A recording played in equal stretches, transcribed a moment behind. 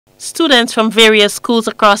Students from various schools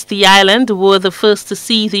across the island were the first to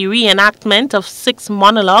see the reenactment of 6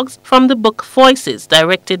 monologues from the book Voices,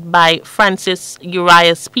 directed by Francis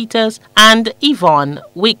Uriah Peters and Yvonne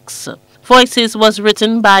Weeks. Voices was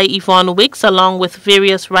written by Yvonne Weeks along with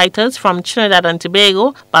various writers from Trinidad and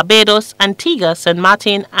Tobago, Barbados, Antigua, St.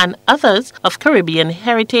 Martin, and others of Caribbean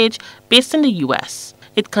heritage based in the U.S.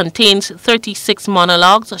 It contains 36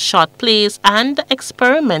 monologues, short plays, and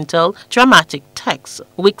experimental dramatic texts.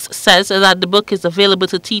 Wicks says that the book is available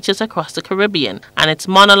to teachers across the Caribbean, and its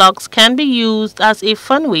monologues can be used as a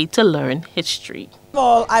fun way to learn history. First of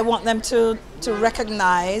all, I want them to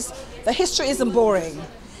recognize that history isn't boring,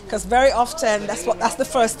 because very often that's the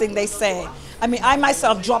first thing they say. I mean, I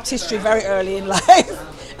myself dropped history very early in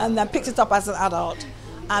life and then picked it up as an adult.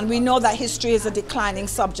 And we know that history is a declining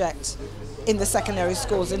subject in the secondary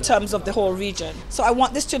schools in terms of the whole region. So I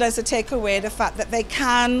want the students to take away the fact that they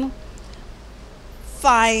can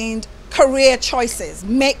find career choices,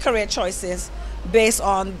 make career choices based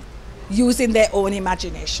on using their own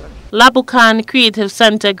imagination. Labucan Creative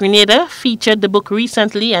Center Grenada featured the book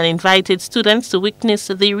recently and invited students to witness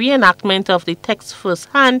the reenactment of the text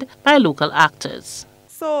firsthand by local actors.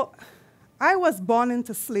 So I was born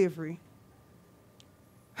into slavery.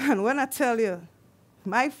 And when I tell you,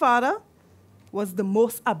 my father was the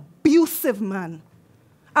most abusive man.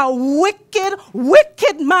 A wicked,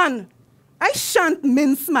 wicked man. I shan't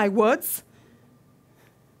mince my words.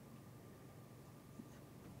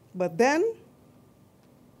 But then,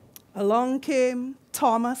 along came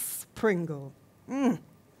Thomas Pringle. A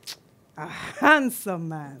handsome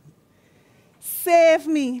man. Saved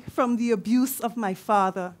me from the abuse of my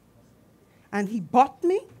father. And he bought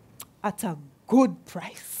me at a good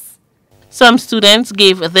price. Some students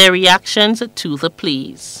gave their reactions to the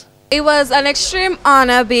plays. It was an extreme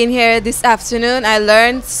honor being here this afternoon. I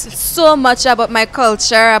learned so much about my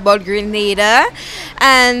culture, about Grenada,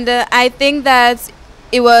 and I think that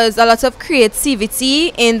it was a lot of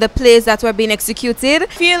creativity in the plays that were being executed. I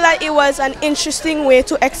feel like it was an interesting way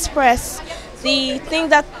to express the thing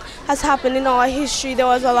that has happened in our history. There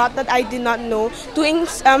was a lot that I did not know. Doing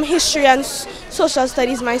history and social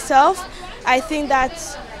studies myself, I think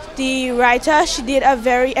that the writer, she did a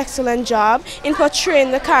very excellent job in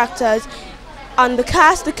portraying the characters. On the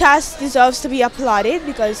cast deserves to be applauded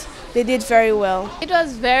because they did very well. It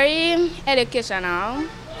was very educational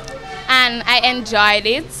and I enjoyed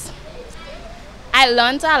it. I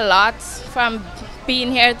learned a lot from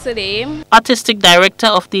being here today. Artistic Director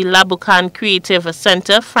of the Labucan Creative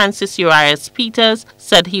Center, Francis Uriah Peters,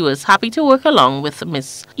 said he was happy to work along with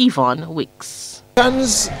Miss Yvonne Weeks.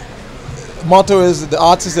 Motto is the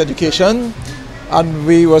arts is education, and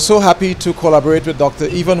we were so happy to collaborate with Dr.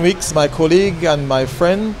 Yvonne Weeks, my colleague and my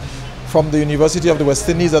friend from the University of the West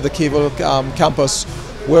Indies at the Cable campus,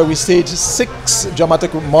 where we staged 6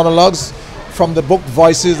 dramatic monologues from the book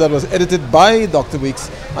Voices that was edited by Dr. Weeks,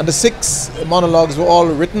 and the 6 monologues were all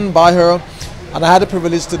written by her, and I had the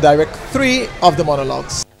privilege to direct 3 of the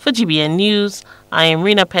monologues. For GBN News, I am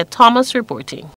Rena Pett Thomas reporting.